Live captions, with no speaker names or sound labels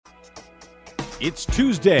It's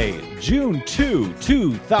Tuesday, June 2,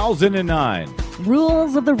 2009.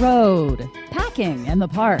 Rules of the road, packing in the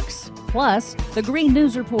parks, plus the Green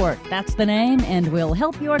News Report. That's the name, and will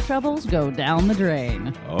help your troubles go down the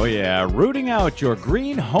drain. Oh yeah, rooting out your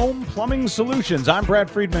green home plumbing solutions. I'm Brad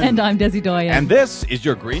Friedman. And I'm Desi Doyen. And this is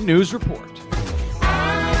your Green News Report.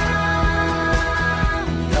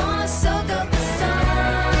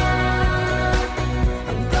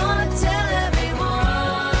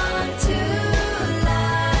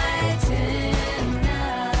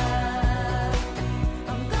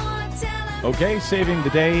 Okay, saving the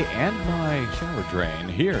day and my shower drain.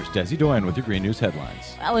 Here's Desi Doyen with your Green News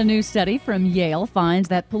headlines. Well, a new study from Yale finds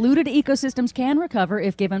that polluted ecosystems can recover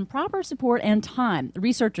if given proper support and time.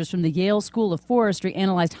 Researchers from the Yale School of Forestry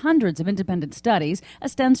analyzed hundreds of independent studies.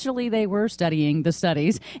 Ostensibly, they were studying the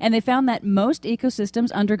studies, and they found that most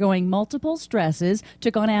ecosystems undergoing multiple stresses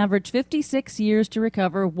took on average 56 years to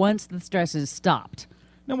recover once the stresses stopped.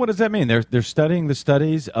 Now, what does that mean? They're studying the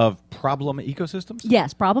studies of problem ecosystems?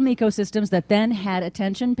 Yes, problem ecosystems that then had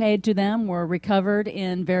attention paid to them were recovered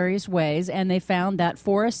in various ways, and they found that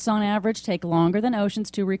forests on average take longer than oceans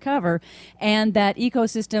to recover, and that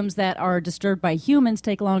ecosystems that are disturbed by humans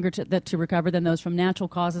take longer to recover than those from natural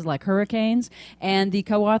causes like hurricanes. And the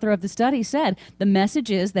co-author of the study said, the message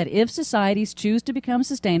is that if societies choose to become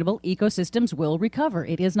sustainable, ecosystems will recover.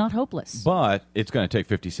 It is not hopeless. But it's going to take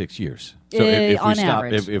 56 years. So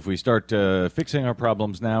if we start fixing our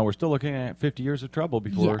problems now, we're still looking at 50 years of trouble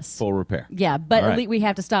before full repair. Yeah, but at least we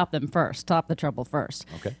have to stop them first, stop the trouble first.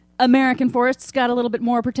 Okay. American forests got a little bit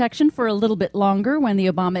more protection for a little bit longer when the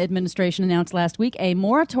Obama administration announced last week a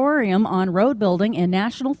moratorium on road building in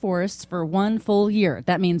national forests for 1 full year.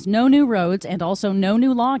 That means no new roads and also no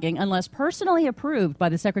new logging unless personally approved by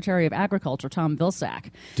the Secretary of Agriculture, Tom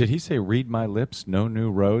Vilsack. Did he say, read my lips, no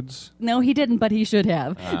new roads? No, he didn't, but he should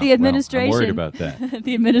have. The administration, I'm worried about that.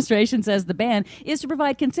 The administration says the ban is to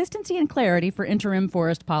provide consistency and clarity for interim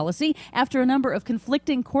forest policy after a number of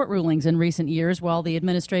conflicting court rulings in recent years while the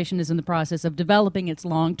administration is in the process of developing its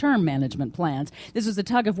long-term management plans. This was a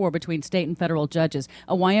tug-of-war between state and federal judges.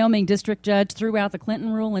 A Wyoming district judge threw out the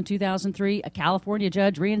Clinton rule in 2003. A California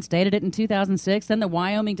judge reinstated it in 2006. Then the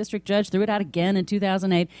Wyoming district judge threw it out again in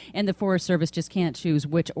 2008. And the Forest Service just can't choose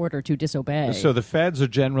which order to disobey. So the feds are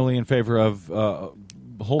generally in favor of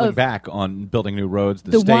holding back on building new roads.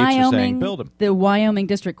 The states are saying build them. The Wyoming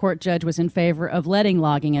district court judge was in favor of letting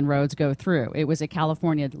logging and roads go through. It was a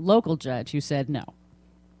California local judge who said no.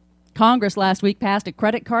 Congress last week passed a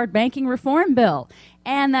credit card banking reform bill,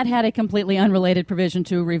 and that had a completely unrelated provision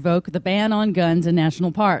to revoke the ban on guns in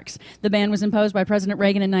national parks. The ban was imposed by President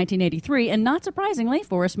Reagan in 1983, and not surprisingly,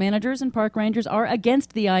 forest managers and park rangers are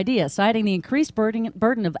against the idea, citing the increased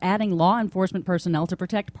burden of adding law enforcement personnel to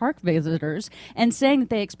protect park visitors, and saying that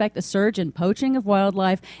they expect a surge in poaching of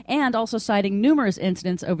wildlife, and also citing numerous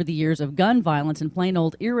incidents over the years of gun violence and plain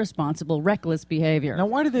old irresponsible, reckless behavior. Now,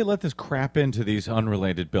 why do they let this crap into these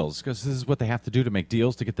unrelated bills? Because this is what they have to do to make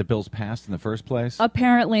deals to get the bills passed in the first place?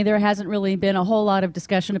 Apparently, there hasn't really been a whole lot of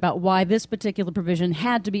discussion about why this particular provision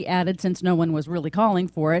had to be added since no one was really calling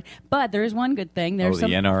for it. But there is one good thing. The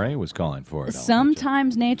NRA was calling for it.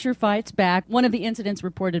 Sometimes nature fights back. One of the incidents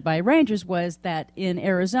reported by rangers was that in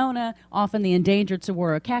Arizona, often the endangered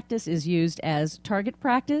saguaro cactus is used as target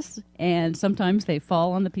practice, and sometimes they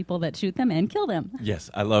fall on the people that shoot them and kill them. Yes,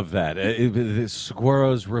 I love that. The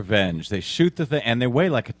saguaro's revenge. They shoot the thing, and they weigh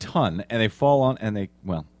like a ton, and they fall on, and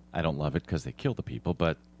I don't love it because they kill the people,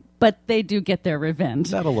 but they do get their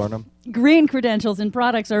revenge. That'll learn them. Green credentials in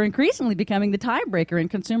products are increasingly becoming the tiebreaker in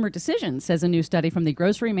consumer decisions, says a new study from the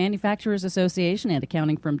Grocery Manufacturers Association and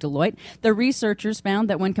accounting firm Deloitte. The researchers found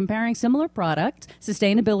that when comparing similar products,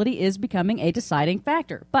 sustainability is becoming a deciding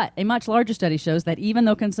factor. But a much larger study shows that even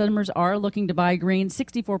though consumers are looking to buy green,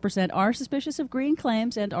 64% are suspicious of green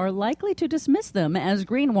claims and are likely to dismiss them as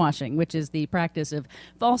greenwashing, which is the practice of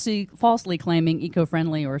falsely claiming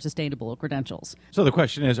eco-friendly or sustainable credentials. So the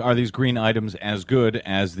question is, are these green items as good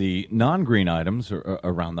as the non-green items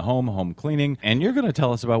around the home cleaning? And you're going to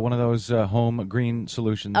tell us about one of those home green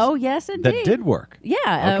solutions. Oh, yes, indeed. That did work.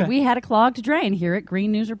 Yeah, okay. We had a clogged drain here at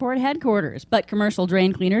Green News Report headquarters. But commercial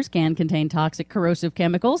drain cleaners can contain toxic corrosive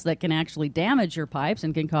chemicals that can actually damage your pipes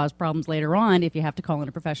and can cause problems later on if you have to call in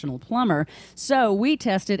a professional plumber. So we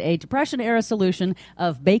tested a Depression-era solution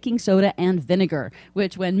of baking soda and vinegar,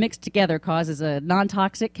 which when mixed together causes a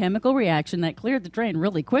non-toxic chemical reaction that cleared the drain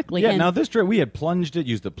really quickly. Yeah, now this drain, we had plunged it,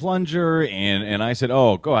 used the plunge plunger, and I said,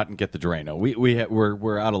 "Oh, go out and get the Drano.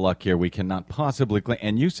 We're out of luck here. We cannot possibly clean."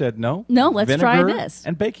 And you said, "No, No, let's try vinegar this."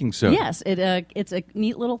 and baking soda. Yes, it's a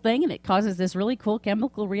neat little thing, and it causes this really cool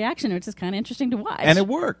chemical reaction, which is kind of interesting to watch. And it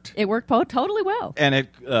worked. It worked totally well. And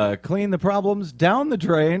it cleaned the problems down the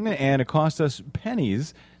drain, and it cost us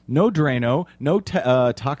pennies. No Drano, no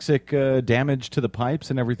toxic damage to the pipes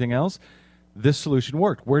and everything else. This solution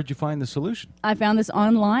worked. Where'd you find the solution? I found this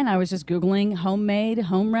online. I was just Googling homemade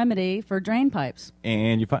home remedy for drain pipes.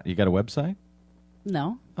 And you got a website?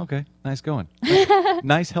 No. Okay, nice going.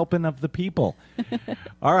 Nice helping of the people.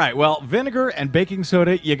 All right, well, vinegar and baking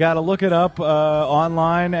soda, you got to look it up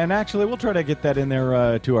online. And actually, we'll try to get that in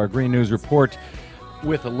there to our Green News Report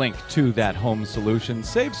with a link to that home solution.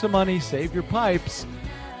 Save some money, save your pipes.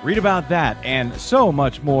 Read about that and so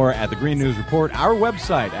much more at the Green News Report. Our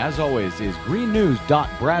website, as always, is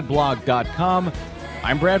greennews.bradblog.com.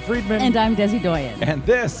 I'm Brad Friedman. And I'm Desi Doyen. And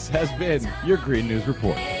this has been your Green News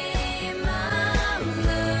Report.